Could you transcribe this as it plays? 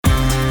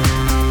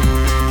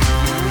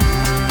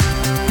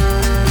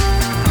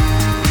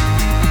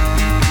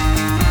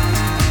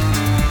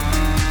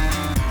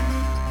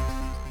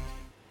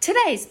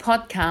Today's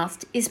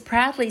podcast is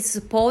proudly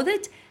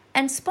supported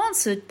and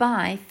sponsored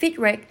by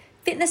FitRec,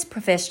 Fitness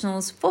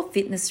Professionals for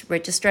Fitness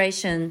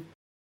Registration.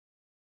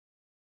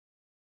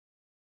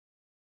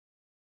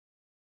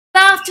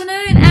 Good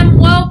afternoon and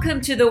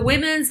welcome to the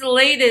Women's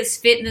Leaders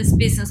Fitness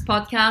Business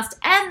Podcast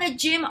and the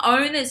Gym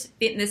Owners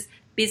Fitness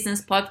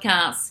Business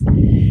Podcast.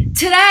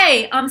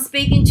 Today I'm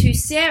speaking to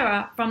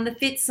Sarah from the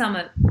Fit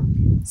Summit.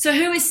 So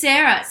who is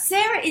Sarah?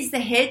 Sarah is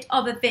the head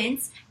of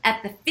events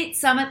at the Fit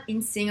Summit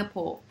in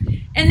Singapore.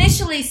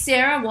 Initially,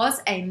 Sarah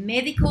was a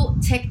medical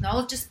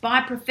technologist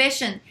by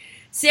profession.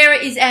 Sarah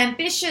is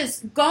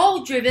ambitious,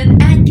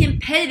 goal-driven and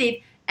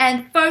competitive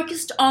and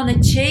focused on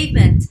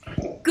achievement.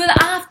 Good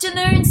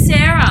afternoon,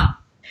 Sarah.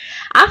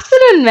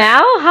 Afternoon,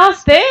 Mel.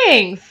 How's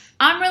things?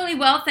 I'm really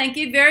well, thank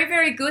you. Very,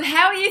 very good.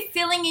 How are you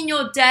feeling in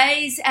your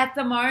days at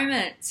the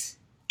moment?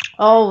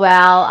 Oh,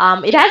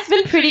 well, it has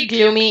been pretty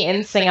gloomy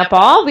in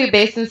Singapore. We're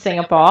based in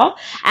Singapore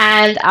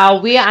and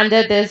we're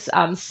under this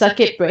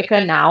circuit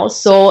breaker now.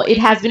 So it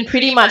has been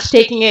pretty much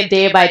taking it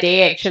day by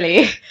day,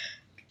 actually.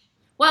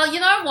 Well, you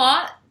know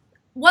what?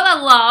 What I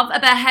love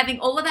about having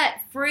all of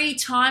that free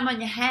time on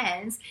your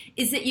hands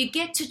is that you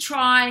get to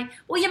try,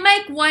 well, you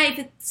make way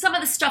for some of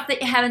the stuff that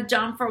you haven't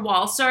done for a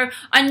while. So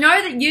I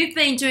know that you've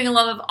been doing a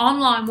lot of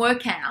online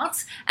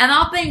workouts and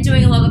I've been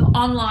doing a lot of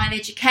online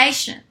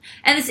education.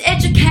 And it's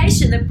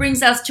education that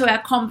brings us to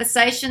our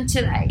conversation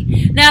today.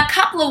 Now, a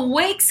couple of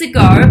weeks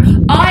ago,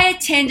 I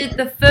attended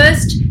the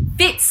first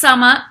Fit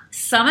Summit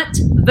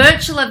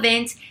virtual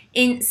event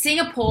in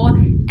Singapore,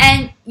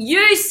 and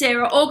you,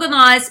 Sarah,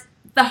 organised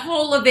the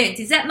whole event.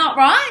 Is that not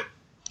right?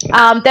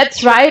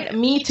 That's right.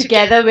 Me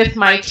together with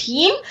my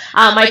team.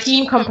 My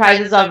team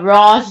comprises of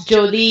Ross,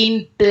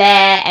 Jolene,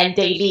 Blair, and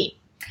Daly.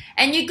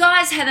 And you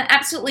guys had an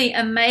absolutely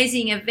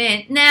amazing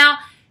event. Now,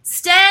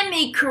 stand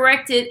me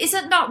corrected, is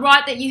it not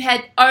right that you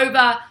had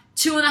over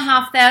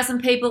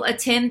 2,500 people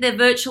attend the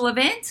virtual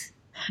event?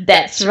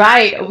 That's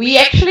right. We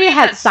actually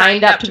had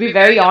signed up, to be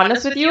very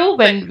honest with you,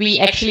 when we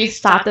actually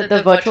started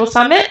the virtual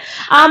summit.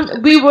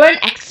 We weren't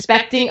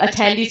expecting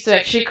attendees to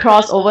actually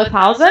cross over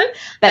 1,000,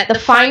 but the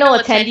final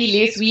attendee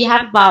list, we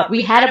had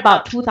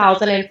about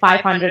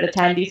 2,500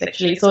 attendees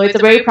actually. So it's a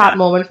very proud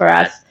moment for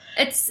us.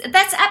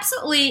 That's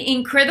absolutely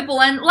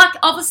incredible, and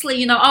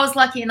obviously, I was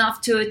lucky enough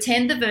to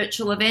attend the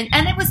virtual event,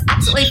 and it was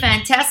absolutely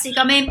fantastic.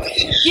 I mean,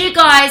 you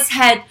guys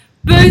had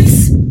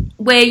booths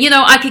where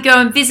I could go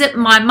and visit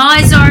my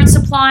MyZone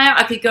supplier.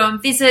 I could go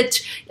and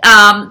visit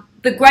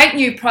the great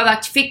new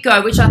product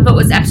FitGo, which I thought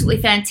was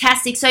absolutely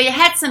fantastic. So you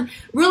had some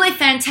really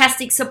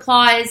fantastic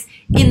suppliers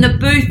in the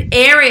booth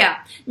area.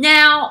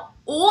 Now,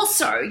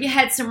 also, you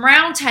had some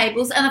round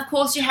tables and, of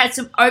course, you had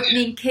some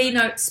opening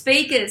keynote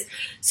speakers.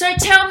 So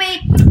tell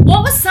me,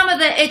 what was some of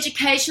the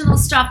educational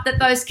stuff that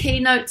those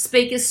keynote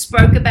speakers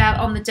spoke about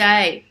on the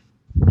day?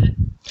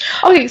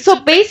 Okay,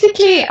 so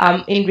basically,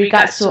 in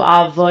regards to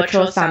our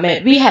virtual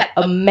summit, we had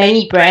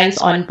many brands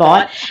on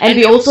board, and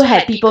we also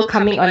had people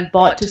coming on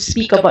board to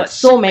speak about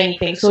so many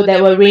things. So they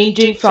were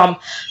ranging from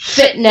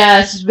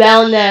fitness,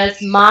 wellness,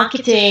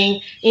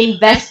 marketing,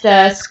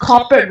 investors,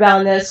 corporate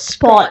wellness,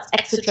 sports,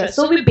 etc.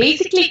 So we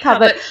basically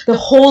covered the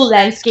whole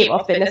landscape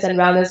of fitness and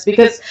wellness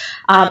because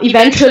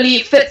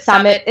eventually Fit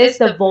Summit is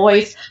the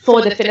voice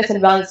for the fitness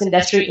and wellness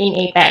industry in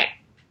APAC.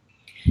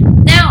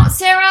 Now,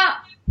 Sarah,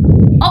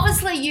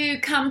 obviously, you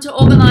come to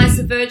organise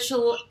the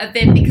virtual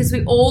event because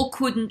we all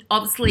couldn't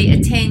obviously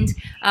attend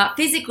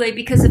physically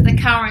because of the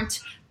current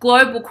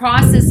global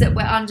crisis that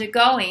we're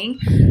undergoing.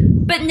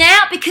 But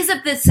now, because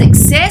of the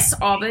success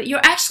of it, you're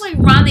actually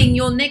running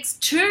your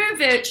next 2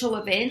 virtual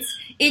events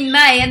in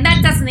May, and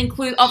that doesn't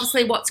include,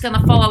 obviously, what's going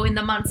to follow in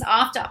the months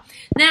after.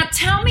 Now,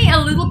 tell me a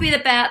little bit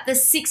about the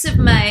 6th of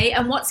May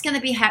and what's going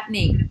to be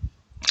happening.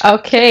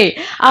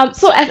 Okay,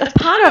 so as a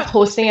part of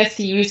hosting a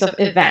series of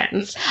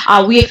events,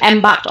 we have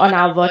embarked on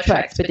our virtual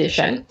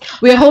expedition.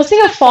 We're hosting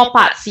a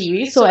 4-part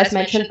series, so as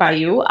mentioned by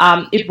you,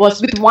 it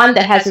was with one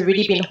that has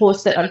already been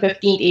hosted on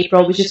 15th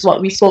April, which is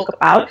what we spoke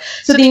about.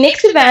 So the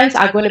next events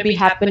are going to be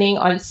happening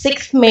on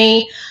 6th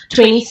May,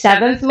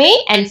 27th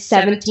May, and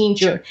 17th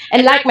June.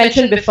 And like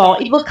mentioned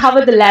before, it will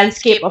cover the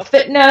landscape of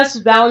fitness,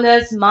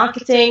 wellness,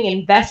 marketing,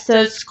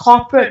 investors,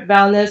 corporate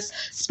wellness,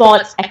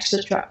 sports,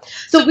 etc.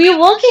 So we're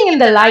working in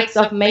the likes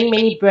of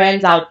many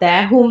brands out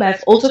there whom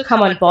have also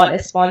come on board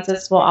as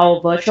sponsors for our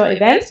virtual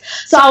events.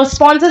 So our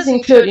sponsors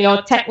include,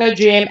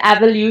 Technogym,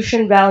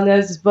 Evolution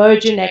Wellness,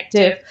 Virgin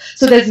Active.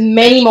 So there's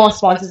many more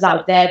sponsors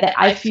out there that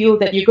I feel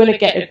that you're going to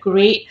get a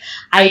great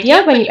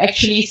idea when you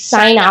actually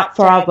sign up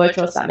for our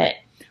virtual summit.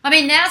 I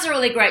mean, now's a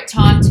really great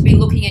time to be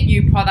looking at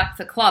new product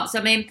for clubs.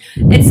 I mean,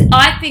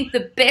 I think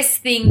the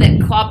best thing that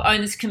club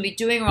owners can be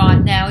doing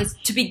right now is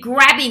to be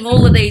grabbing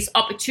all of these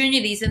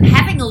opportunities and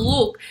having a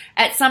look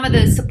at some of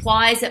the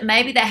suppliers that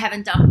maybe they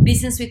haven't done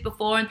business with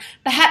before, and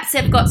perhaps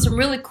they've got some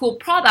really cool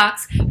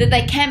products that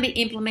they can be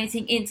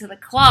implementing into the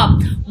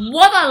club.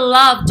 What I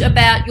loved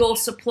about your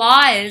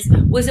suppliers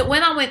was that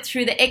when I went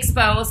through the expo,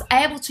 I was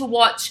able to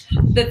watch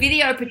the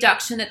video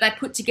production that they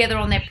put together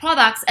on their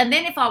products, and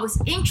then if I was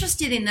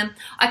interested in them,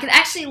 I could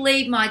actually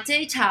leave my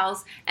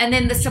details, and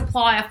then the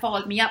supplier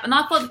followed me up. And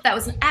I thought that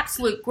was an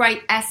absolute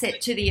great asset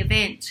to the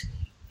event.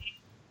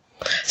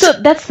 So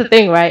that's the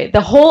thing, right?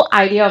 The whole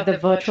idea of the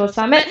virtual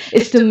summit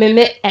is to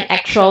mimic an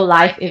actual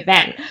live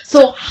event.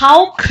 So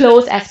how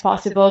close as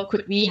possible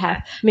could we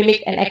have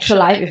mimic an actual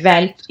live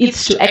event?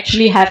 It's to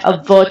actually have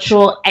a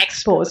virtual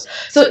expos.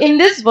 So in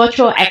this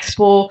virtual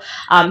expo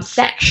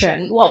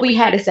section, what we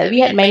had is that we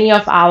had many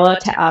of our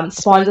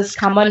sponsors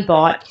come on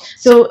board.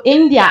 So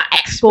in their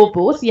expo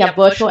booth, their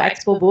virtual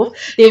expo booth,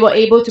 they were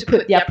able to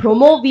put their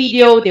promo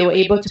video, they were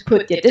able to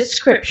put their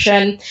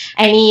description,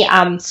 any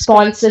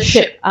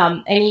sponsorship,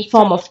 any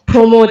form of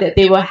promo that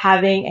they were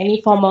having,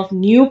 any form of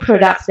new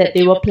products that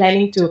they were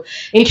planning to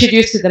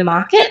introduce to the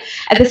market.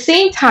 At the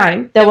same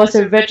time, there was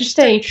a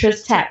register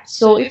interest tab.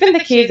 So if in the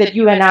case that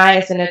you and I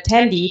as an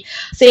attendee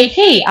say,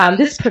 hey,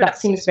 this product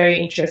seems very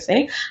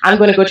interesting, I'm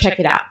going to go check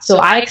it out. So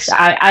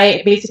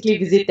I basically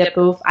visit their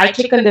booth, I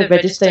click on the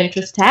register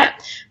interest tab,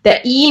 the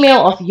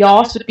email of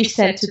yours would be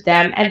sent to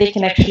them and they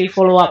can actually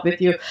follow up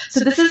with you. So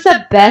this is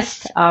the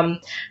best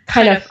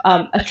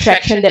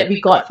attraction that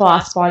we got for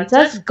our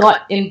sponsors,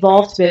 got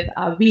involved with.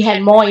 We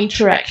had more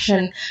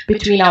interaction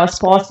between our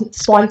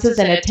sponsors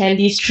and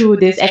attendees through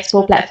this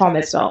expo platform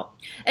as well.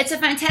 It's a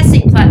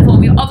fantastic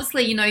platform.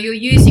 You're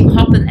using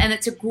Hopin, and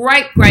it's a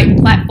great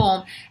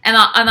platform. And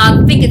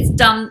I think it's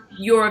done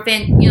your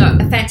event,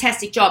 a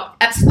fantastic job.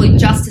 Absolute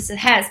justice it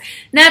has.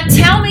 Now,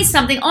 tell me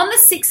something. On the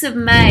 6th of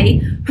May,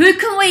 who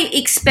can we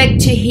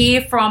expect to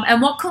hear from,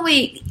 and what can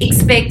we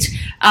expect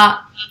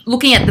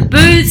looking at the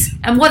booths,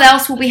 and what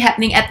else will be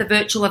happening at the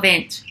virtual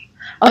event?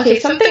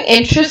 Okay, something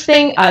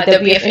interesting that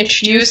we have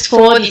introduced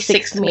for the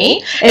 6th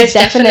May is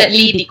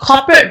definitely the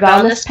corporate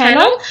wellness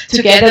panel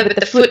together with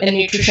the food and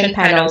nutrition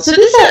panel. So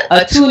these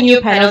are two new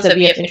panels that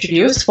we have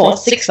introduced for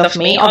 6th of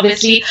May.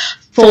 Obviously,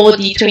 for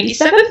the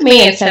 27th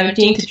May and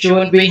 17th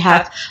June, we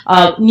have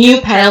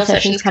new panel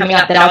sessions coming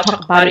up that I'll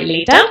talk about it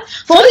later.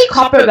 For the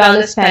corporate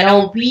wellness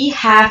panel, we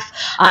have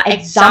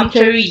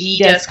exemplary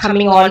leaders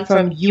coming on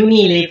from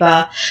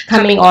Unilever,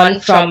 coming on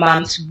from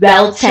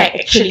Welltech,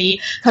 actually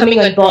coming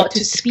on board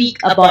to speak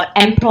about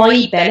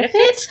employee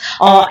benefits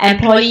or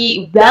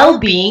employee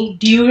well-being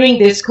during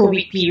this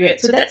COVID period.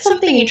 So that's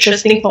something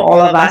interesting for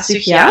all of us to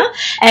hear.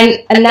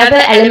 And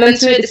another element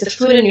to it is the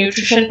food and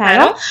nutrition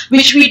panel,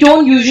 which we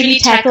don't usually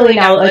tackle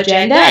in our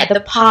agenda at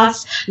the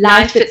past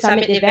Live Fit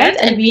Summit event,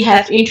 and we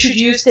have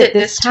introduced it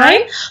this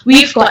time.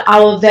 We've got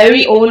our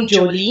very own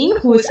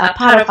Jolene, who is a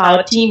part of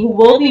our team, who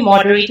will be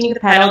moderating the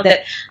panel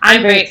that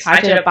I'm very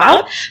excited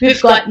about.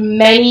 We've got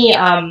many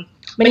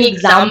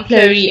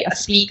exemplary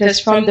speakers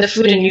from the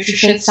food and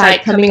nutrition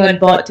side coming on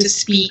board to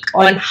speak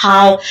on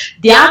how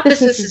their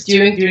business is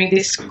doing during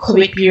this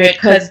COVID period,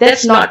 because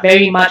that's not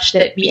very much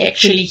that we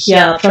actually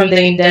hear from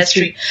the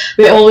industry.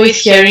 We're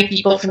always hearing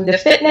people from the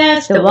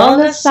fitness, the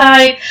wellness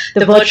side,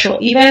 the virtual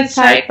event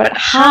side, but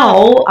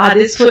how are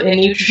these food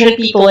and nutrition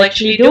people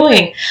actually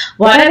doing?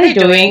 What are they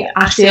doing?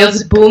 Are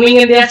sales booming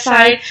in their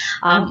side?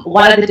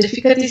 What are the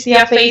difficulties they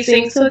are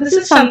facing? So this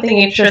is something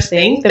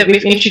interesting that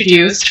we've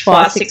introduced for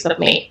our 6th of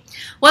May.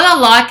 What I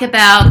like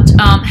about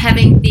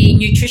having the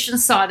nutrition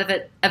side of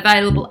it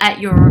available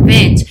at your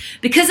event,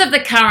 because of the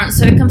current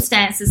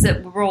circumstances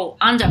that we're all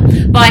under,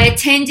 by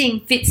attending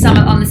Fit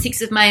Summit on the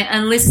 6th of May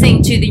and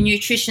listening to the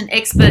nutrition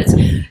experts,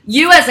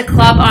 you as a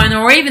club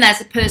owner or even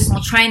as a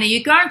personal trainer,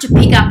 you're going to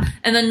pick up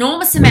an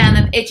enormous amount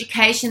of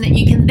education that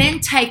you can then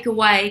take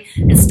away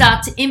and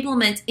start to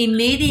implement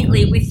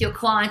immediately with your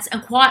clients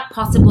and quite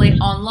possibly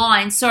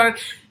online. So,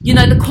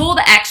 the call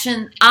to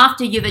action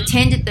after you've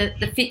attended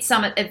the Fit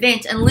Summit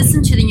event and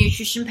listened to the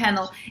nutrition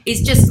panel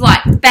is just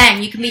like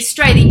bang, you can be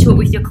straight into it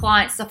with your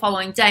clients the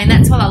following day. And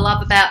that's what I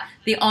love about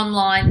the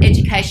online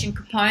education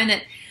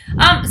component.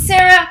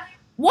 Sarah,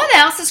 what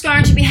else is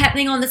going to be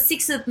happening on the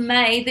 6th of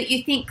May that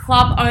you think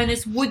club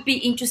owners would be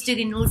interested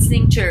in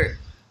listening to?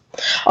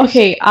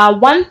 Okay,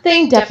 one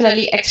thing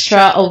definitely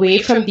extra away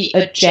from the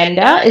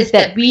agenda is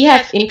that we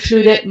have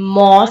included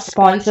more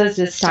sponsors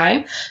this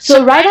time.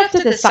 So right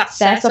after the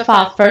success of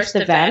our first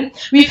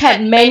event, we've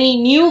had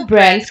many new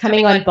brands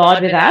coming on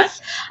board with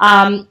us.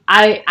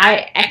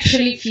 I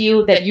actually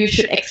feel that you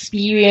should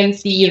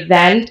experience the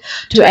event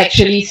to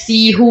actually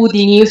see who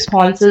the new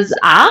sponsors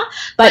are,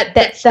 but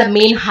that's the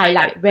main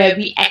highlight where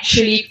we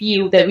actually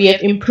feel that we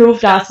have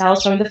improved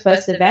ourselves from the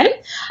first event.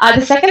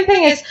 The second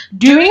thing is,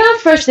 during our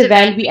first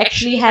event, we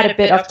actually had a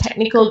bit of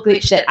technical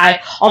glitch that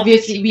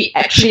we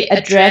actually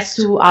addressed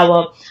to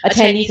our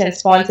attendees and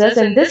sponsors,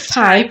 and this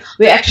time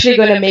we're actually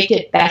going to make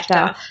it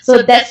better.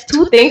 So that's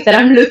two things that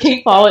I'm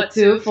looking forward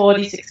to for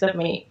the 6th of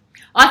May.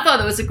 I thought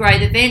it was a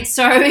great event,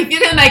 so if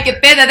you're going to make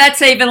it better,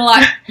 that's even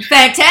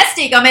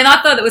fantastic. I mean,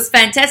 I thought it was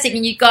fantastic,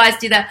 and you guys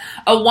did a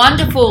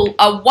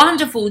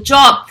wonderful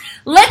job.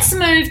 Let's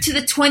move to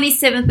the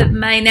 27th of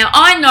May. Now,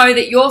 I know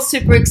that you're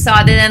super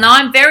excited, and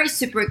I'm very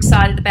super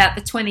excited about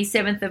the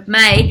 27th of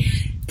May.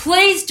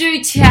 Please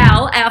do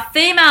tell our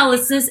female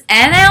listeners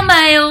and our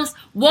males,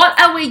 what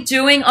are we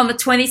doing on the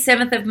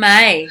 27th of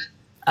May?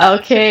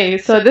 Okay,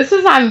 so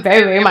I'm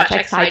very, very much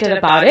excited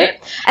about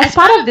it. As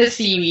part of this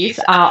series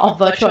of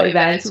virtual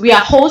events, we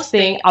are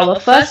hosting our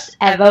first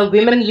ever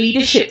Women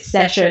Leadership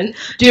session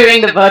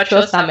during the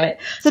virtual summit.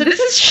 So this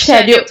is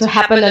scheduled to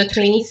happen on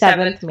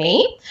 27th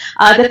May.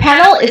 The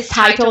panel is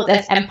titled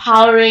as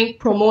Empowering,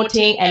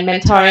 Promoting and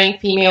Mentoring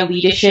Female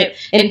Leadership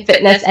in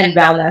Fitness and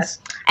Wellness.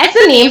 As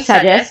the name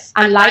suggests,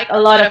 unlike a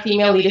lot of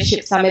female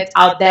leadership summits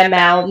out there,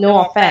 Mel,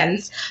 no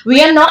offense,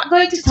 we are not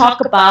going to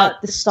talk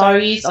about the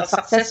stories of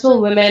successful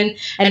women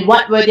and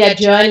what were their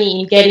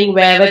journey in getting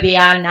wherever they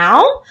are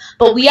now,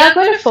 but we are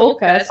going to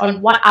focus on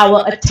what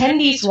our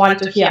attendees want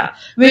to hear,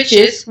 which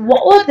is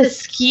what were the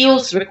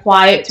skills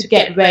required to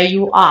get where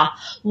you are?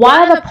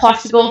 What are the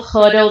possible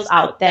hurdles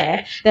out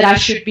there that I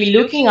should be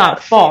looking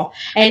out for?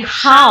 And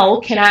how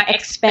can I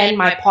expand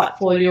my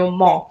portfolio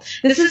more?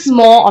 This is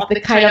more of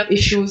the kind of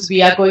issues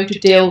we are going to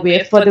deal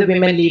with for the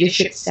Women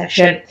Leadership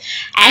session.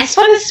 As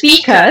for the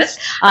speakers,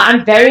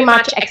 I'm very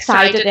much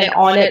excited and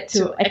honored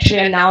to actually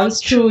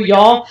announce through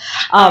your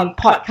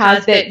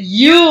podcast that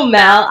you,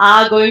 Mel,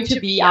 are going to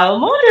be our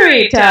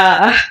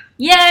moderator.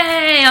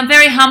 Yay! I'm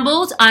very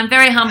humbled.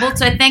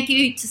 So thank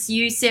you to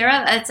you,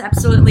 Sarah. That's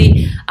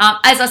absolutely,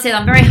 as I said,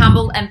 I'm very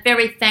humbled and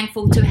very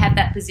thankful to have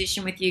that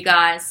position with you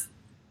guys.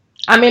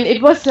 I mean,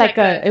 it was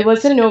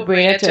a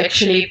no-brainer to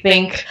actually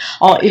think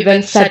or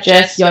even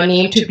suggest your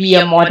name to be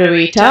a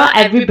moderator.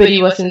 Everybody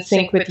was in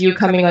sync with you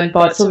coming on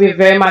board, so we're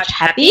very much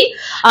happy.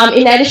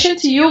 In addition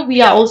to you,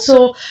 we are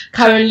also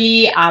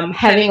currently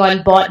having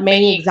on board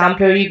many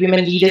exemplary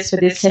women leaders for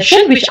this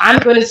session, which I'm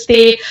going to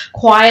stay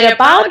quiet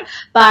about.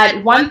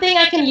 But one thing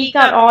I can leak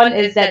out on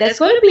is that there's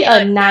going to be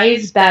a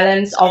nice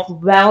balance of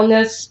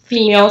wellness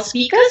female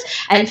speakers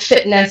and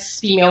fitness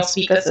female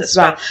speakers as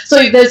well. So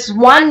if there's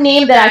one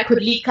name that I could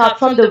leak out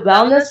from the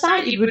wellness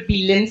side, it would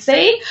be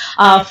Lindsay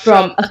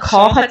from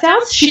Accor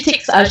Hotels. She's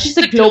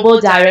the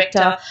global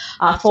director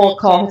for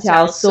Accor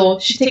Hotels. So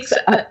she takes,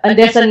 and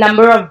there's a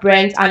number of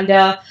brands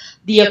under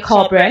the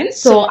Accor brand.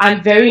 So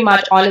I'm very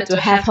much honored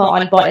to have her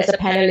on board as a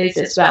panelist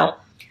as well.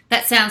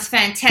 That sounds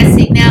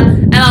fantastic. Now,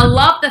 and I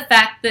love the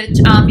fact that,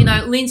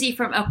 Lindsay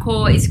from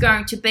Accor is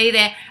going to be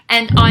there.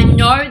 And I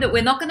know that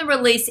we're not going to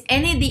release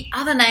any of the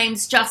other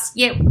names just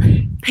yet.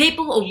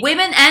 People, or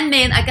women and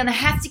men, are going to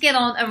have to get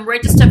on and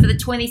register for the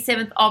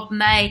 27th of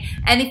May.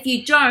 And if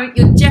you don't,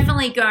 you're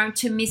definitely going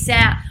to miss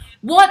out.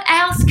 What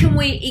else can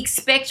we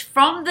expect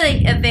from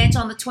the event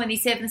on the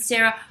 27th,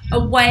 Sarah,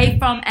 away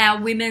from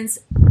our women's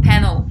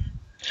panel?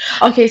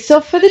 Okay,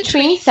 so for the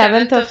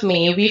 27th of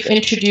May, we've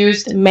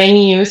introduced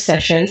many new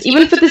sessions.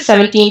 Even for the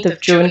 17th of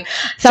June,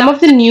 some of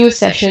the new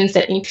sessions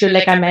that include,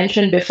 like I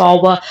mentioned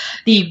before, were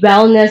the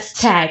wellness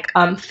tech,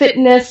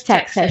 fitness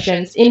tech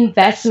sessions,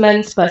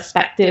 investments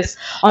perspectives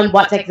on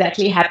what's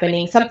exactly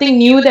happening. Something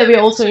new that we're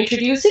also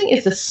introducing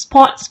is the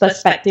sports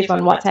perspective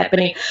on what's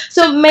happening.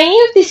 So many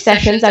of these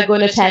sessions are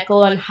going to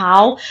tackle on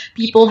how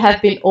people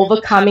have been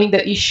overcoming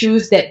the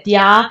issues that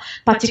their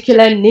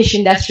particular niche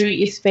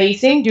industry is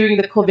facing during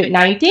the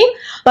COVID-19.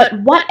 But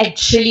what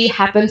actually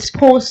happens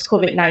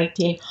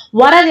post-COVID-19?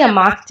 What are their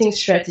marketing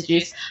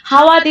strategies?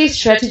 How are they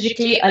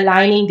strategically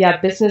aligning their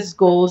business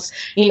goals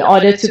in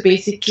order to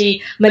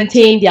basically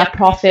maintain their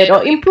profit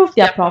or improve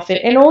their profit?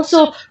 And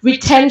also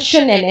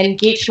retention and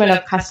engagement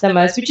of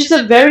customers, which is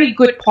a very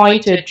good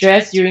point to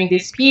address during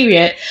this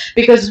period,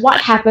 because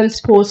what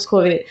happens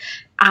post-COVID?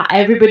 Are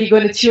everybody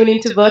going to tune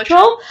into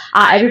virtual?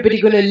 Are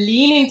everybody going to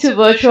lean into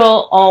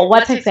virtual? Or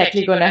what's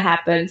exactly going to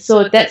happen?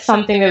 So that's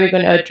something that we're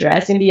going to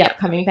address in the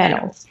upcoming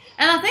panels.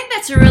 And I think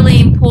that's a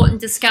really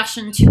important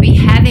discussion to be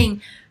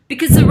having,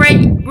 because the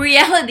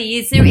reality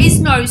is there is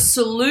no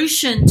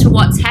solution to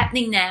what's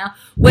happening now.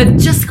 We've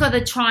just got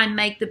to try and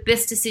make the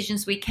best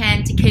decisions we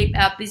can to keep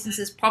our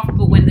businesses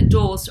profitable when the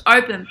doors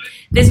open.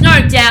 There's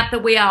no doubt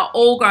that we are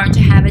all going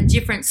to have a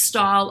different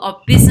style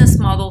of business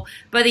model,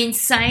 but in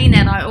saying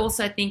that, I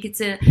also think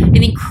it's an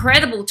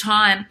incredible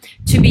time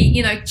to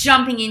be,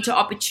 jumping into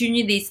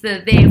opportunities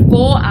that are there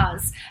for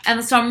us.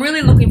 And so I'm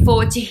really looking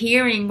forward to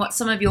hearing what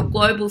some of your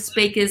global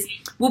speakers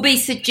will be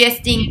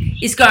suggesting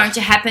is going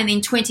to happen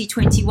in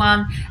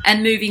 2021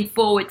 and moving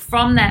forward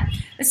from that.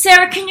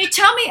 Sarah, can you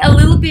tell me a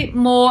little bit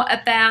more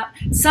about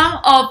some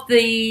of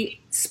the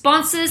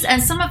sponsors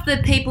and some of the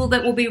people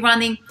that will be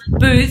running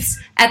booths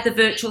at the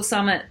virtual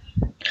summit?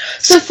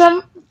 So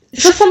some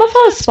of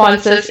our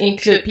sponsors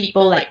include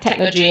people like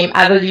Technogym,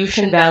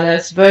 Evolution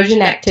Wellness,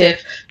 Virgin Active,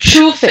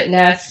 True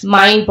Fitness,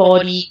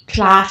 MindBody,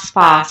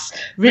 ClassPass,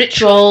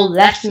 Ritual,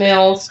 Les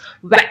Mills,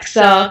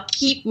 Wexer,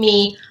 Keep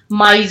Me,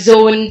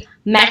 MyZone,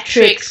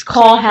 Matrix,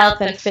 Core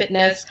Health and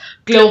Fitness,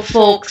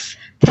 Glowfolks,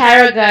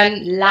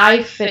 Tarragon,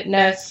 Live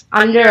Fitness,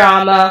 Under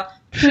Armour,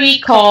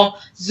 Precor,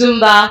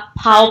 Zumba,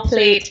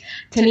 Powerplate,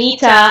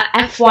 Tanita,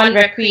 F1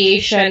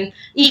 Recreation,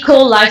 Eco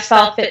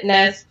Lifestyle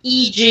Fitness,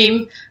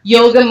 eGym,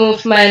 Yoga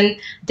Movement,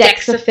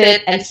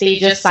 DexaFit, and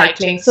Stages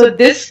Cycling. So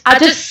these are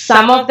just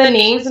some of the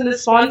names and the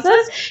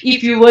sponsors.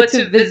 If you were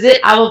to visit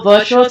our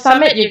virtual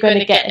summit, you're going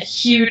to get a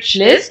huge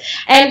list.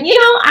 And,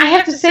 I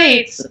have to say,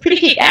 it's pretty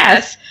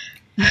kick-ass.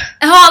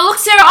 Oh, look,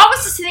 Sarah, I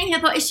was just sitting here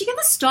and thought, is she going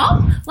to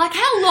stop? Like,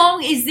 how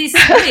long is this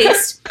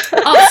list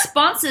of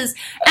sponsors?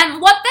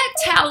 And what that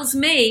tells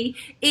me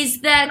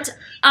is that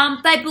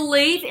they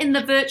believe in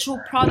the virtual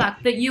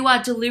product that you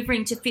are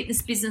delivering to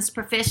fitness business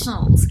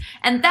professionals.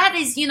 And that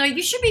is,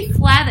 you should be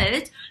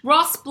flattered.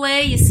 Ross,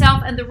 Blair,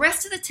 yourself, and the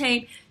rest of the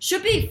team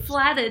should be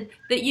flattered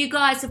that you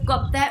guys have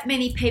got that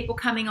many people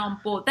coming on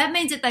board. That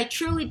means that they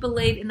truly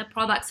believe in the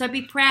product. So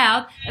be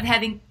proud of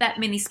having that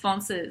many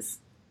sponsors.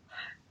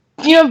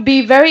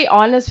 Be very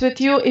honest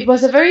with you, it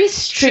was a very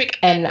strict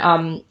and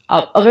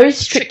a very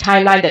strict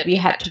timeline that we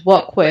had to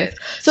work with.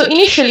 So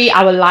initially,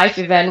 our live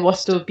event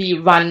was to be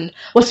run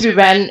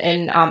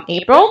in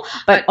April,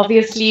 but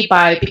obviously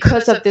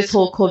because of this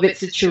whole COVID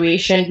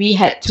situation, we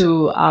had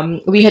to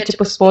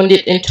postpone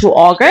it into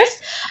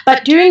August.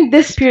 But during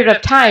this period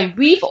of time,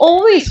 we've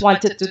always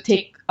wanted to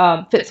take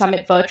Fit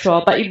Summit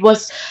virtual, but it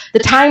was the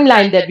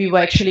timeline that we were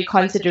actually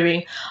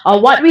considering.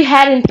 What we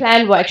had in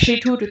plan were actually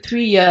 2 to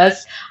 3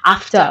 years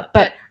after.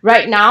 But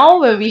right now,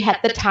 when we had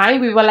the time,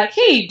 we were like,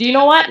 hey, do you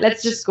know what?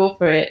 Let's just go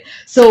for it.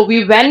 So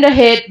we went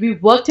ahead, we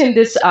worked in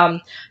this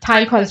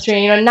time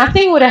constraint.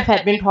 Nothing would have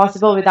had been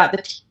possible without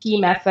the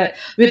team effort,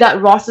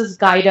 without Ross's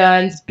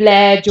guidance,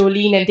 Blair,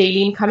 Jolene, and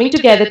Daleen coming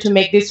together to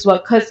make this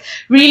work, because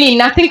really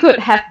nothing could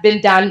have been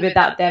done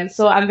without them.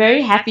 So I'm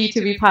very happy to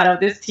be part of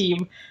this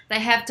team. They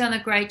have done a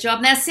great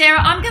job. Now, Sarah,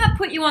 I'm going to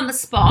put you on the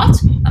spot.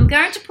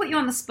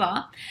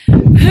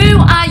 Who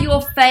are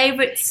your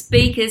favourite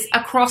speakers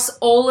across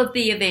all of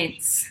the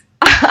events?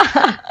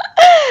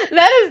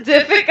 That is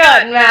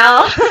difficult,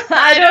 Mel.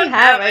 I don't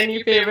have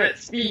any favourite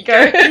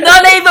speaker.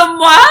 Not even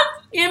one?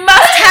 You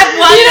must have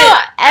one.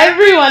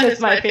 Everyone is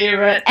my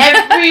favourite.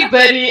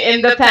 Everybody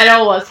in the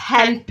panel was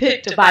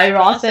handpicked by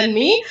Ross and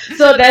me,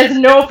 so there's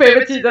no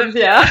favouritisms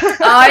here.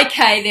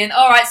 Okay, then.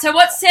 All right. So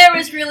what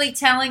Sarah's really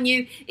telling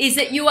you is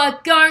that you are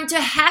going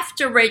to have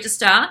to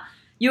register.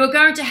 You are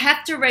going to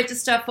have to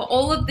register for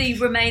all of the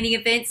remaining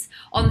events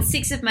on the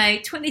 6th of May,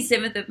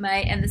 27th of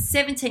May, and the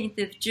 17th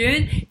of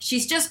June.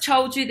 She's just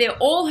told you they're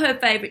all her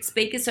favourite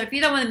speakers, so if you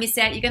don't want to miss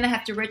out, you're going to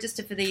have to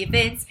register for the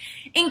events.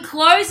 In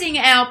closing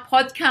our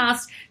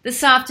podcast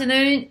this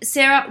afternoon,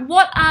 Sarah,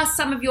 what are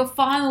some of your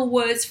final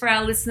words for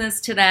our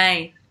listeners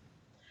today?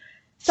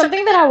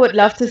 Something that I would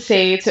love to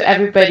say to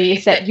everybody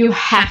is that you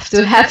have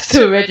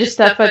to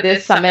register for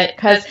this summit,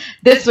 because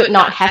this would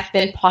not have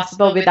been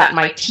possible without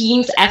my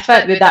team's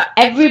effort, without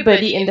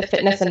everybody in the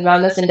fitness and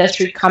wellness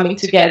industry coming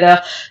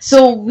together.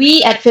 So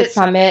we at Fit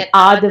Summit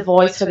are the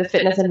voice for the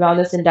fitness and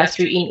wellness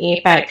industry in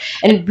APAC,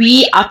 and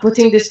we are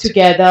putting this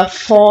together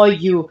for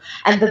you.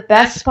 And the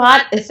best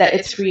part is that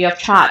it's free of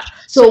charge.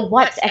 So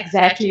what's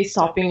exactly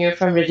stopping you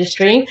from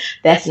registering?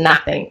 There's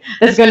nothing.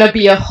 There's going to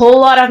be a whole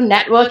lot of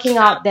networking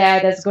out there.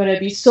 There's going to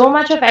be so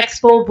much of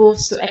expo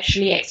booths to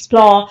actually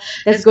explore.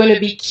 There's going to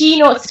be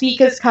keynote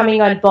speakers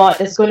coming on board.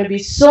 There's going to be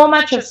so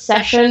much of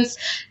sessions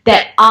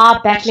that are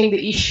battling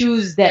the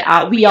issues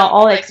that we are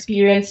all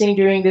experiencing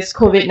during this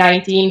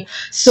COVID-19.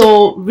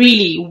 So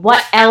really,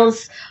 what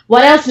else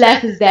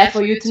left is there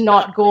for you to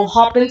not go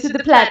hop into the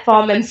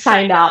platform and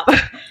sign up?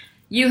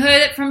 You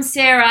heard it from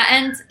Sarah.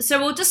 And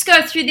so we'll just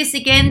go through this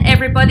again,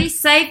 everybody.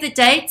 Save the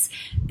dates.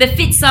 The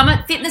Fit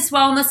Summit, Fitness,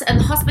 Wellness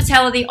and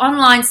Hospitality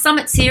Online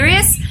Summit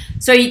Series.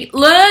 So you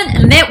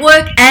learn,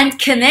 network and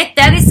connect.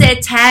 That is their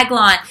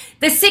tagline.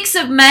 The 6th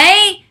of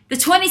May, the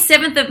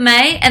 27th of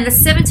May and the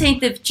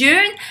 17th of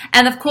June.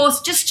 And of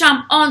course, just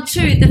jump on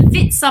to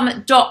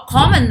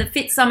thefitsummit.com, and the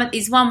Fit Summit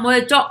is one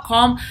word,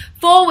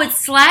 .com/all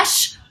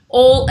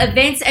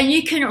events, and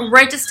you can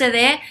register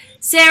there.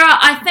 Sarah,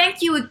 I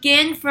thank you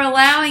again for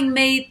allowing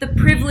me the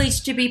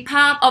privilege to be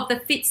part of the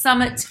Fit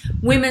Summit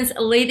Women's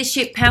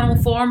Leadership Panel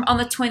Forum on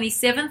the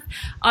 27th.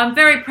 I'm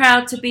very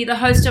proud to be the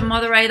host and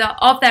moderator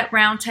of that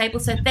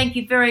roundtable, so thank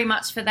you very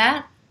much for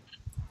that.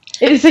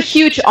 It is a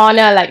huge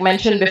honor, like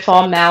mentioned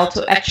before, Mel,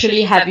 to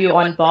actually have you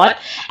on board.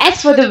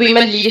 As for the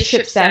Women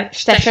Leadership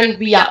session,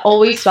 we are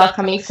always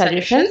welcoming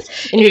suggestions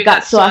in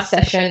regards to our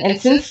session. And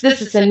since this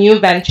is a new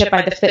venture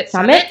by the Fit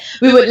Summit,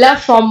 we would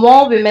love for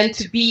more women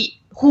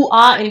who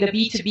are in the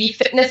B2B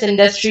fitness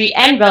industry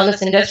and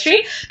wellness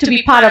industry to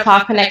be part of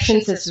our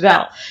connections as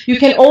well. You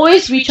can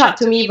always reach out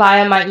to me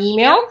via my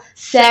email,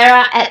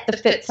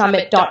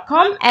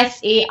 sarah@thefitsummit.com,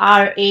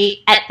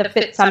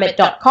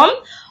 SARA@thefitsummit.com,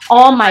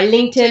 or my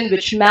LinkedIn,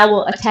 which Mel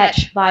will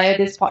attach via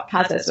this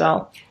podcast as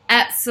well.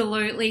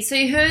 Absolutely. So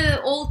you heard it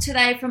all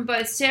today from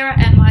both Sarah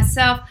and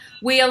myself.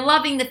 We are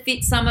loving the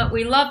Fit Summit.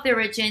 We love their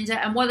agenda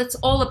and what it's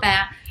all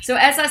about. So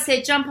as I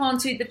said, jump on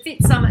to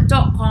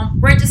thefitsummit.com,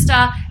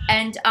 register,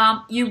 and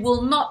you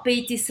will not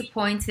be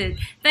disappointed.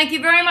 Thank you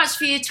very much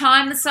for your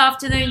time this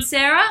afternoon,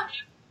 Sarah.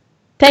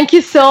 Thank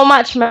you so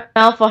much,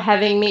 Mel, for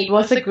having me. It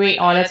was a great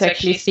honor to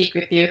actually speak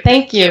with you.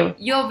 Thank you.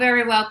 You're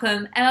very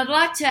welcome. And I'd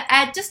like to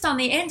add just on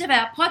the end of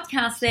our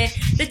podcast there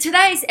that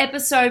today's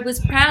episode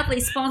was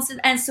proudly sponsored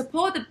and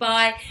supported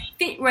by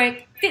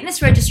FitRec,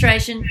 Fitness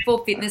Registration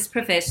for Fitness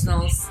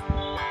Professionals.